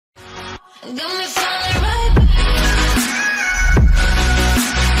Got me falling right back.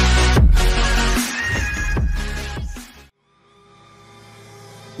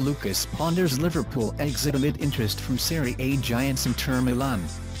 Lucas ponders Liverpool exit amid interest from Serie A giants Inter Milan.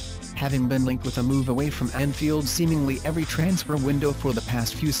 Having been linked with a move away from Anfield seemingly every transfer window for the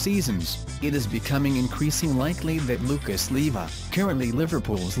past few seasons, it is becoming increasingly likely that Lucas Leiva, currently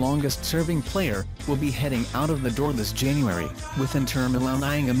Liverpool's longest-serving player, will be heading out of the door this January, with Inter Milan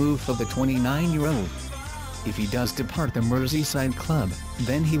eyeing a move for the 29-year-old. If he does depart the Merseyside club,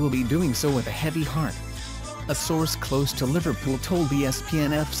 then he will be doing so with a heavy heart. A source close to Liverpool told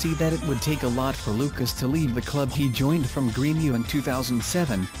ESPN FC that it would take a lot for Lucas to leave the club he joined from Grêmio in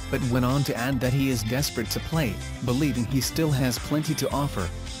 2007, but went on to add that he is desperate to play, believing he still has plenty to offer.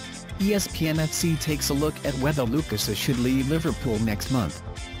 ESPN FC takes a look at whether Lucas should leave Liverpool next month.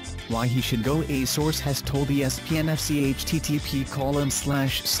 Why he should go, a source has told ESPN FC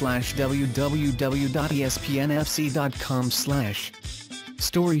http://www.espnfc.com/story/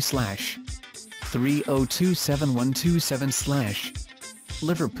 302712/.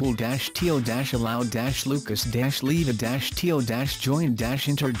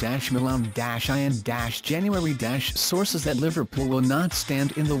 Liverpool-TO-allowed-Lucas-Leiva-joined-Inter-Milan-in-January. Sources that Liverpool will not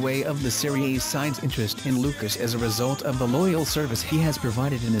stand in the way of the Serie A side's interest in Lucas as a result of the loyal service he has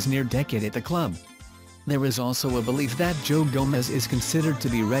provided in his near decade at the club. There is also a belief that Joe Gomez is considered to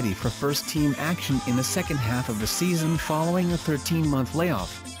be ready for first-team action in the second half of the season following a 13-month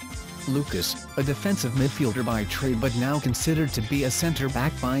layoff. Lucas, a defensive midfielder by trade but now considered to be a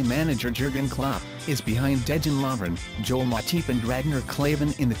centre-back by manager Jurgen Klopp, is behind Dejan Lovren, Joel Matip and Ragnar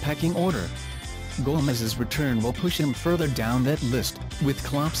Klavan in the pecking order. Gomez's return will push him further down that list, with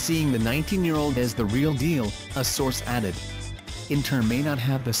Klopp seeing the 19-year-old as the real deal, a source added. Inter may not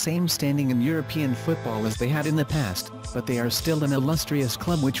have the same standing in European football as they had in the past, but they are still an illustrious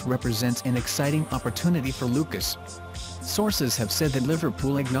club which represents an exciting opportunity for Lucas. Sources have said that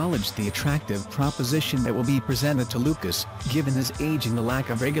Liverpool acknowledged the attractive proposition that will be presented to Lucas, given his age and the lack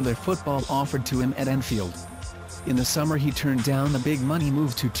of regular football offered to him at Anfield. In the summer he turned down a big-money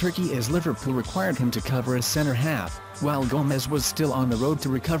move to Turkey as Liverpool required him to cover as centre-half, while Gomez was still on the road to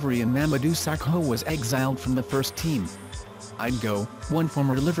recovery and Mamadou Sakho was exiled from the first team. "I'd go," one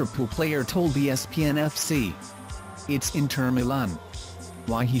former Liverpool player told ESPN FC. It's Inter Milan.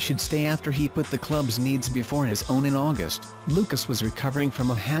 Why he should stay after he put the club's needs before his own in August. Lucas was recovering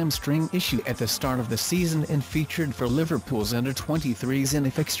from a hamstring issue at the start of the season and featured for Liverpool's under-23s in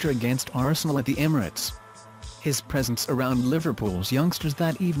a fixture against Arsenal at the Emirates. His presence around Liverpool's youngsters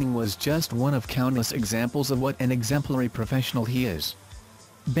that evening was just one of countless examples of what an exemplary professional he is.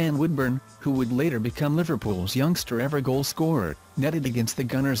 Ben Woodburn, who would later become Liverpool's youngster-ever goal-scorer, netted against the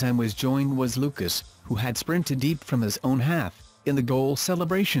Gunners and was joined was Lucas, who had sprinted deep from his own half in the goal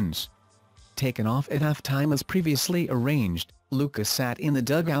celebrations. Taken off at half-time as previously arranged, Lucas sat in the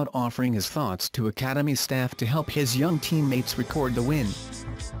dugout offering his thoughts to academy staff to help his young teammates record the win.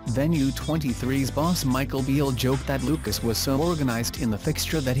 Then U23's boss Michael Beale joked that Lucas was so organised in the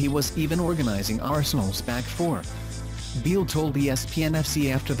fixture that he was even organising Arsenal's back four. Beale told ESPN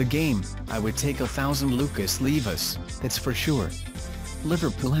FC after the game, "I would take 1,000 Lucas Leivas, that's for sure."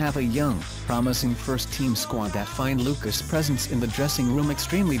 Liverpool have a young, promising first-team squad that find Lucas' presence in the dressing room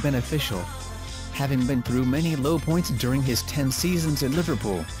extremely beneficial. Having been through many low points during his 10 seasons at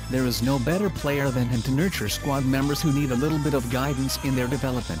Liverpool, there is no better player than him to nurture squad members who need a little bit of guidance in their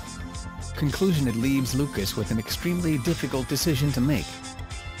development. Conclusion: it leaves Lucas with an extremely difficult decision to make.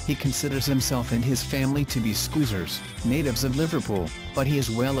 He considers himself and his family to be Scousers, natives of Liverpool, but he is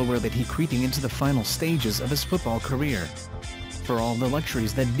well aware that he is creeping into the final stages of his football career. For all the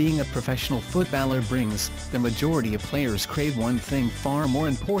luxuries that being a professional footballer brings, the majority of players crave one thing far more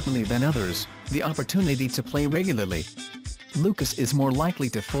importantly than others: the opportunity to play regularly. Lucas is more likely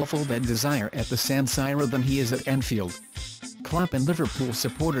to fulfill that desire at the San Siro than he is at Anfield. Klopp and Liverpool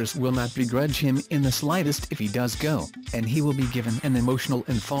supporters will not begrudge him in the slightest if he does go, and he will be given an emotional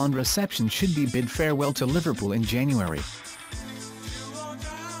and fond reception should he bid farewell to Liverpool in January.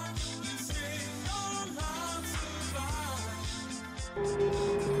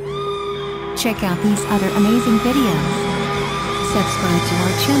 Check out these other amazing videos. Subscribe to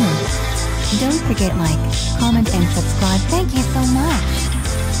our channel. Don't forget like, comment and subscribe. Thank you so much.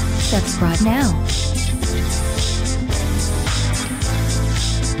 Subscribe now.